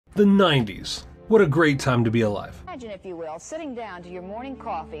The 90s. What a great time to be alive. Imagine, if you will, sitting down to your morning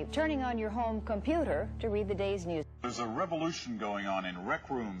coffee, turning on your home computer to read the day's news. There's a revolution going on in rec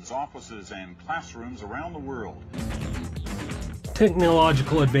rooms, offices, and classrooms around the world.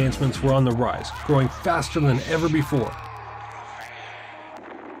 Technological advancements were on the rise, growing faster than ever before.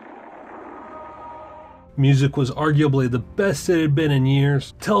 Music was arguably the best it had been in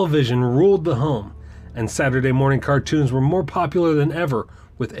years. Television ruled the home, and Saturday morning cartoons were more popular than ever,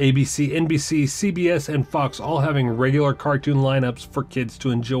 with ABC, NBC, CBS, and Fox all having regular cartoon lineups for kids to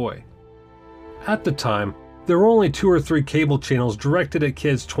enjoy. At the time, there were only 2 or 3 cable channels directed at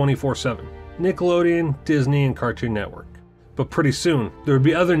kids 24/7, Nickelodeon, Disney, and Cartoon Network. But pretty soon, there would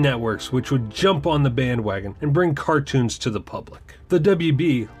be other networks which would jump on the bandwagon and bring cartoons to the public. The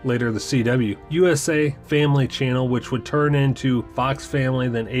WB, later the CW, USA Family Channel, which would turn into Fox Family,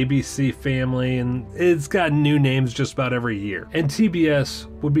 then ABC Family, and it's got new names just about every year. And TBS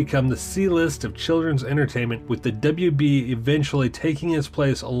would become the C-list of children's entertainment, with the WB eventually taking its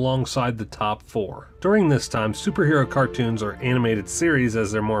place alongside the top 4. During this time, superhero cartoons, or animated series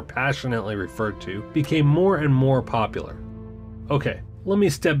as they're more passionately referred to, became more and more popular. Okay, let me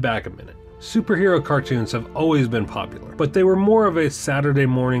step back a minute. Superhero cartoons have always been popular, but they were more of a Saturday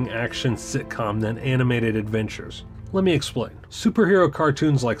morning action sitcom than animated adventures. Let me explain. Superhero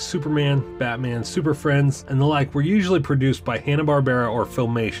cartoons like Superman, Batman, Super Friends, and the like were usually produced by Hanna-Barbera or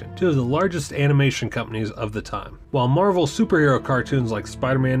Filmation, 2 of the largest animation companies of the time. While Marvel superhero cartoons like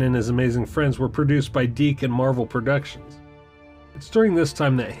Spider-Man and His Amazing Friends were produced by Geek and Marvel Productions. It's during this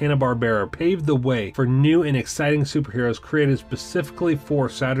time that Hanna-Barbera paved the way for new and exciting superheroes created specifically for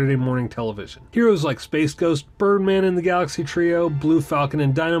Saturday morning television. Heroes like Space Ghost, Birdman and the Galaxy Trio, Blue Falcon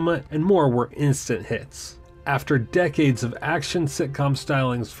and Dynamite, and more were instant hits. After decades of action sitcom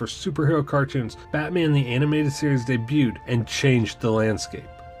stylings for superhero cartoons, Batman the Animated Series debuted and changed the landscape.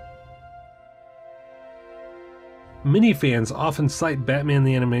 Many fans often cite Batman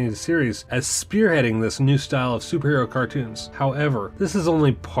the Animated Series as spearheading this new style of superhero cartoons. However, this is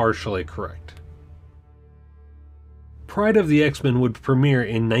only partially correct. Pride of the X-Men would premiere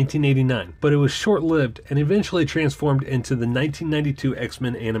in 1989, but it was short-lived and eventually transformed into the 1992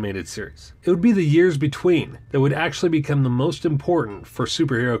 X-Men animated series. It would be the years between that would actually become the most important for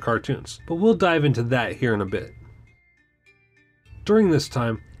superhero cartoons, but we'll dive into that here in a bit. During this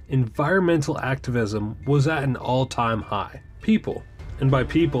time, environmental activism was at an all-time high. People, and by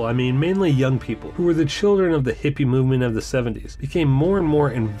people I mean mainly young people, who were the children of the hippie movement of the 70s, became more and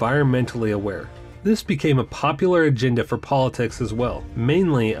more environmentally aware. This became a popular agenda for politics as well,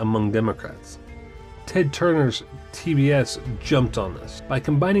 mainly among Democrats. Ted Turner's TBS jumped on this by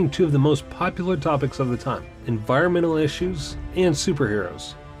combining 2 of the most popular topics of the time, environmental issues and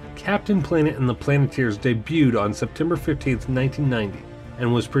superheroes. Captain Planet and the Planeteers debuted on September 15, 1990.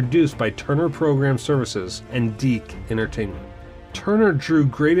 And was produced by Turner Program Services and Geek Entertainment. Turner drew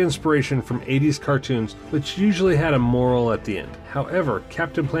great inspiration from 80s cartoons, which usually had a moral at the end. However,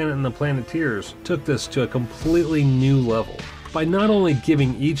 Captain Planet and the Planeteers took this to a completely new level, by not only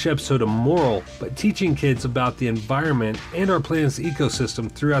giving each episode a moral, but teaching kids about the environment and our planet's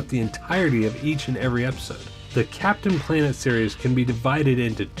ecosystem throughout the entirety of each and every episode. The Captain Planet series can be divided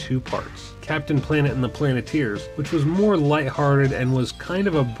into 2 parts. Captain Planet and the Planeteers, which was more lighthearted and was kind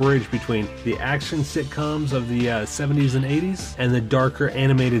of a bridge between the action sitcoms of the 70s and 80s and the darker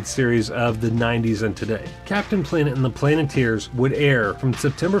animated series of the 90s and today. Captain Planet and the Planeteers would air from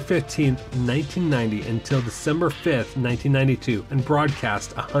September 15, 1990 until December 5, 1992 and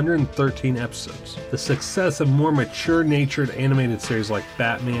broadcast 113 episodes. The success of more mature-natured animated series like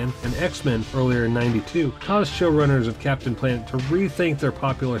Batman and X-Men earlier in 92 caused showrunners of Captain Planet to rethink their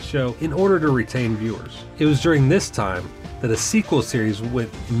popular show in order to retain viewers. It was during this time that a sequel series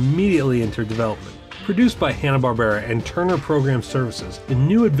went immediately into development. Produced by Hanna-Barbera and Turner Program Services, The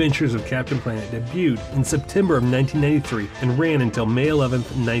New Adventures of Captain Planet debuted in September of 1993 and ran until May 11,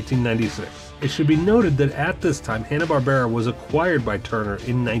 1996. It should be noted that at this time Hanna-Barbera was acquired by Turner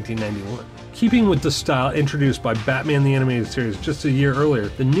in 1991. Keeping with the style introduced by Batman the Animated Series just a year earlier,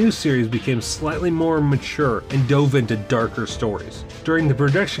 the new series became slightly more mature and dove into darker stories. During the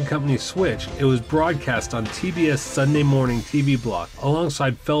production company's switch, it was broadcast on TBS Sunday morning TV block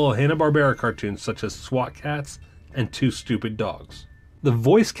alongside fellow Hanna-Barbera cartoons such as SWAT Kats and 2 Stupid Dogs. The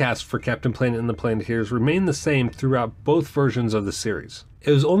voice cast for Captain Planet and the Planeteers remained the same throughout both versions of the series.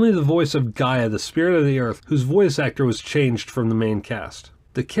 It was only the voice of Gaia, the Spirit of the Earth, whose voice actor was changed from the main cast.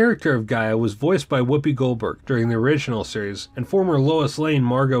 The character of Gaia was voiced by Whoopi Goldberg during the original series and former Lois Lane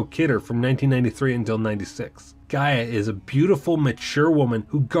Margot Kidder from 1993 until 96. Gaia is a beautiful, mature woman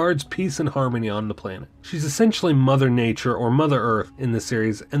who guards peace and harmony on the planet. She's essentially Mother Nature or Mother Earth in the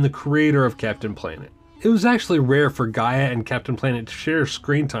series and the creator of Captain Planet. It was actually rare for Gaia and Captain Planet to share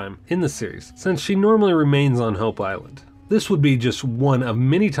screen time in the series, since she normally remains on Hope Island. This would be just one of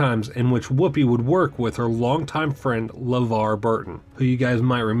many times in which Whoopi would work with her longtime friend LeVar Burton, who you guys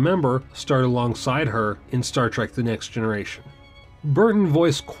might remember starred alongside her in Star Trek The Next Generation. Burton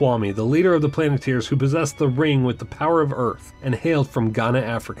voiced Kwame, the leader of the Planeteers who possessed the ring with the power of Earth and hailed from Ghana,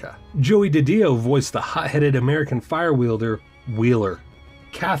 Africa. Joey DiDio voiced the hot-headed American fire wielder, Wheeler.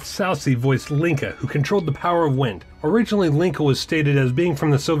 Kath Soucie voiced Linka, who controlled the power of wind. Originally, Linka was stated as being from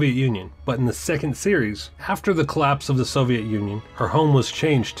the Soviet Union, but in the second series, after the collapse of the Soviet Union, her home was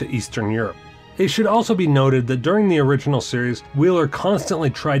changed to Eastern Europe. It should also be noted that during the original series, Wheeler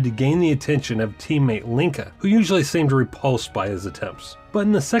constantly tried to gain the attention of teammate Linka, who usually seemed repulsed by his attempts. But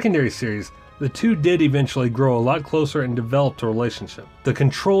in the secondary series, the two did eventually grow a lot closer and developed a relationship. The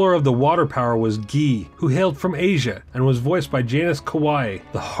controller of the water power was Guy, who hailed from Asia and was voiced by Janice Kawai.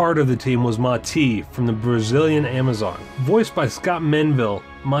 The heart of the team was Mati from the Brazilian Amazon. Voiced by Scott Menville,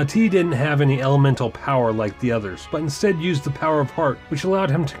 Mati didn't have any elemental power like the others, but instead used the power of heart, which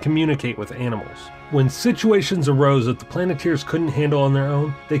allowed him to communicate with animals. When situations arose that the Planeteers couldn't handle on their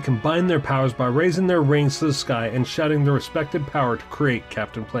own, they combined their powers by raising their rings to the sky and shouting their respective power to create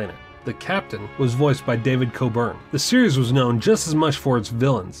Captain Planet. The Captain was voiced by David Coburn. The series was known just as much for its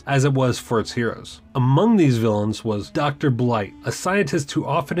villains as it was for its heroes. Among these villains was Dr. Blight, a scientist who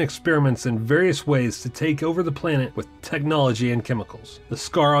often experiments in various ways to take over the planet with technology and chemicals. The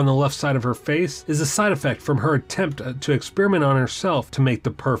scar on the left side of her face is a side effect from her attempt to experiment on herself to make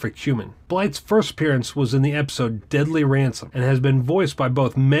the perfect human. Blight's first appearance was in the episode Deadly Ransom and has been voiced by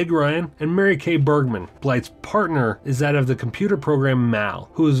both Meg Ryan and Mary Kay Bergman. Blight's partner is that of the computer program Mal,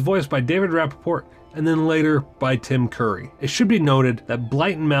 who is voiced by David Rappaport and then later by Tim Curry. It should be noted that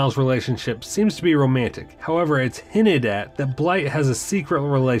Blight and Mal's relationship seems to be romantic. However, it's hinted at that Blight has a secret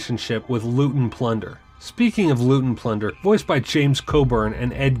relationship with Loot and Plunder. Speaking of Loot and Plunder, voiced by James Coburn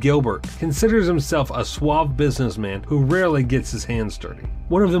and Ed Gilbert, considers himself a suave businessman who rarely gets his hands dirty.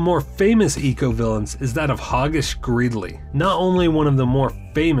 One of the more famous eco-villains is that of Hoggish Greedley. Not only one of the more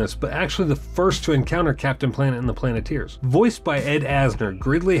famous, but actually the first to encounter Captain Planet and the Planeteers. Voiced by Ed Asner,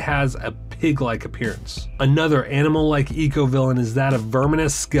 Greedley has a pig-like appearance. Another animal-like eco-villain is that of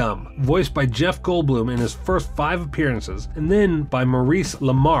Verminous Scum, voiced by Jeff Goldblum in his first 5 appearances, and then by Maurice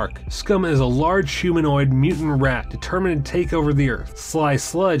LaMarche. Scum is a large humanoid mutant rat determined to take over the Earth. Sly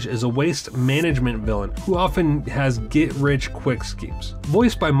Sludge is a waste management villain who often has get-rich-quick schemes.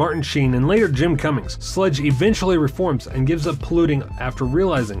 Voiced by Martin Sheen and later Jim Cummings, Sludge eventually reforms and gives up polluting after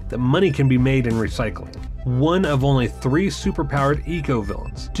realizing that money can be made in recycling. One of only 3 superpowered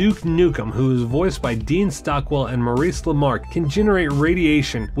eco-villains, Duke Nukem, who is voiced by Dean Stockwell and Maurice LaMarche, can generate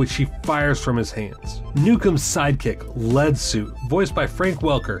radiation which he fires from his hands. Nukem's sidekick, Lead Suit, voiced by Frank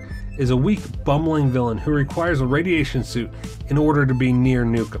Welker, is a weak, bumbling villain who requires a radiation suit in order to be near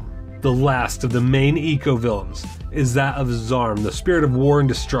Nukem. The last of the main eco-villains is that of Zarm, the spirit of war and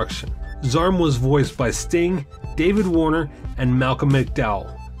destruction. Zarm was voiced by Sting, David Warner, and Malcolm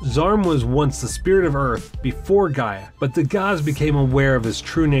McDowell. Zarm was once the spirit of Earth before Gaia, but the gods became aware of his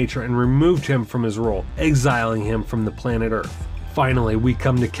true nature and removed him from his role, exiling him from the planet Earth. Finally, we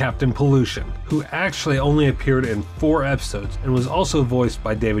come to Captain Pollution, who actually only appeared in 4 episodes and was also voiced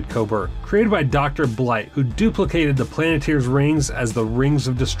by David Coburn. Created by Dr. Blight, who duplicated the Planeteers' rings as the Rings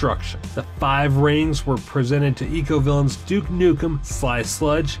of Destruction. The 5 rings were presented to eco-villains Duke Nukem, Sly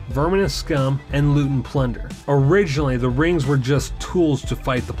Sludge, Verminous Scum, and Loot and Plunder. Originally, the rings were just tools to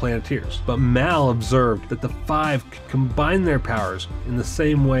fight the Planeteers, but Mal observed that the 5 could combine their powers in the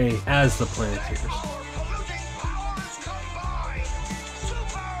same way as the Planeteers.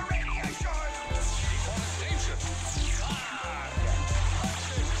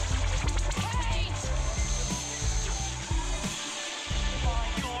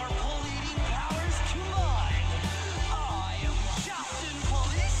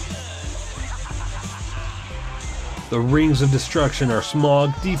 The rings of destruction are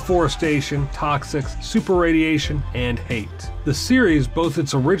smog, deforestation, toxics, super radiation, and hate. The series, both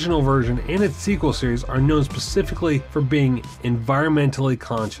its original version and its sequel series, are known specifically for being environmentally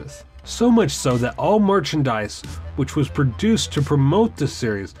conscious. So much so that all merchandise which was produced to promote the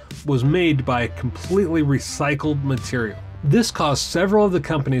series was made by completely recycled material. This caused several of the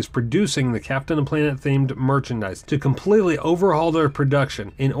companies producing the Captain Planet themed merchandise to completely overhaul their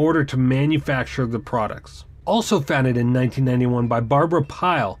production in order to manufacture the products. Also founded in 1991 by Barbara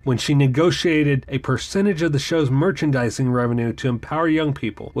Pyle when she negotiated a percentage of the show's merchandising revenue to empower young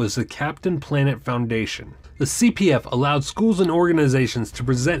people, was the Captain Planet Foundation. The CPF allowed schools and organizations to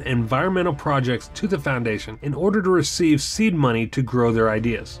present environmental projects to the foundation in order to receive seed money to grow their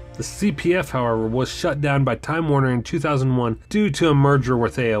ideas. The CPF, however, was shut down by Time Warner in 2001 due to a merger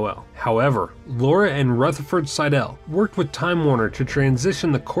with AOL. However, Laura and Rutherford Seidel worked with Time Warner to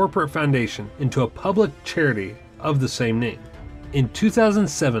transition the corporate foundation into a public charity of the same name. In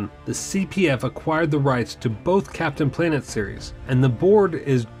 2007, the CPF acquired the rights to both Captain Planet series, and the board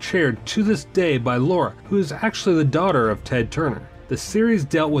is chaired to this day by Laura, who is actually the daughter of Ted Turner. The series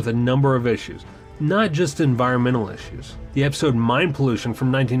dealt with a number of issues, not just environmental issues. The episode Mind Pollution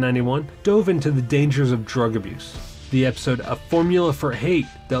from 1991 dove into the dangers of drug abuse. The episode A Formula for Hate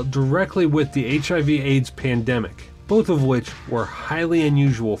dealt directly with the HIV/AIDS pandemic, both of which were highly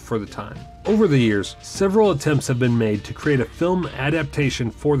unusual for the time. Over the years, several attempts have been made to create a film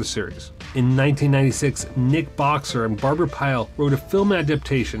adaptation for the series. In 1996, Nick Boxer and Barbara Pyle wrote a film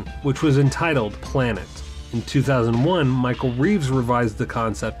adaptation which was entitled Planet. In 2001, Michael Reeves revised the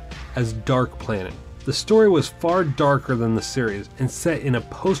concept as Dark Planet. The story was far darker than the series and set in a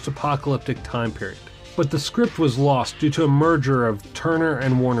post-apocalyptic time period. But the script was lost due to a merger of Turner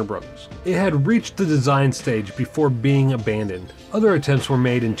and Warner Brothers. It had reached the design stage before being abandoned. Other attempts were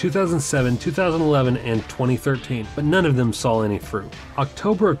made in 2007, 2011, and 2013, but none of them saw any fruit.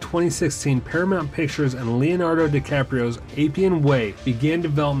 October of 2016, Paramount Pictures and Leonardo DiCaprio's Appian Way began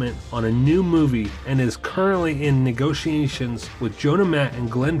development on a new movie and is currently in negotiations with Jonah Matt and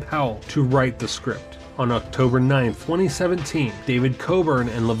Glenn Powell to write the script. On October 9, 2017, David Coburn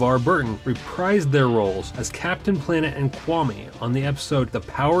and LeVar Burton reprised their roles as Captain Planet and Kwame on the episode The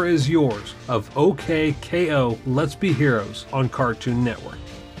Power Is Yours of OKKO Let's Be Heroes on Cartoon Network.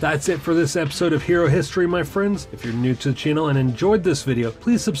 That's it for this episode of Hero History, my friends. If you're new to the channel and enjoyed this video,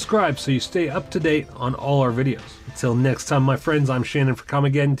 please subscribe so you stay up to date on all our videos. Until next time, my friends, I'm Shannon for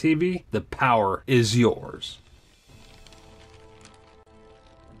Comicgeddon TV. The power is yours.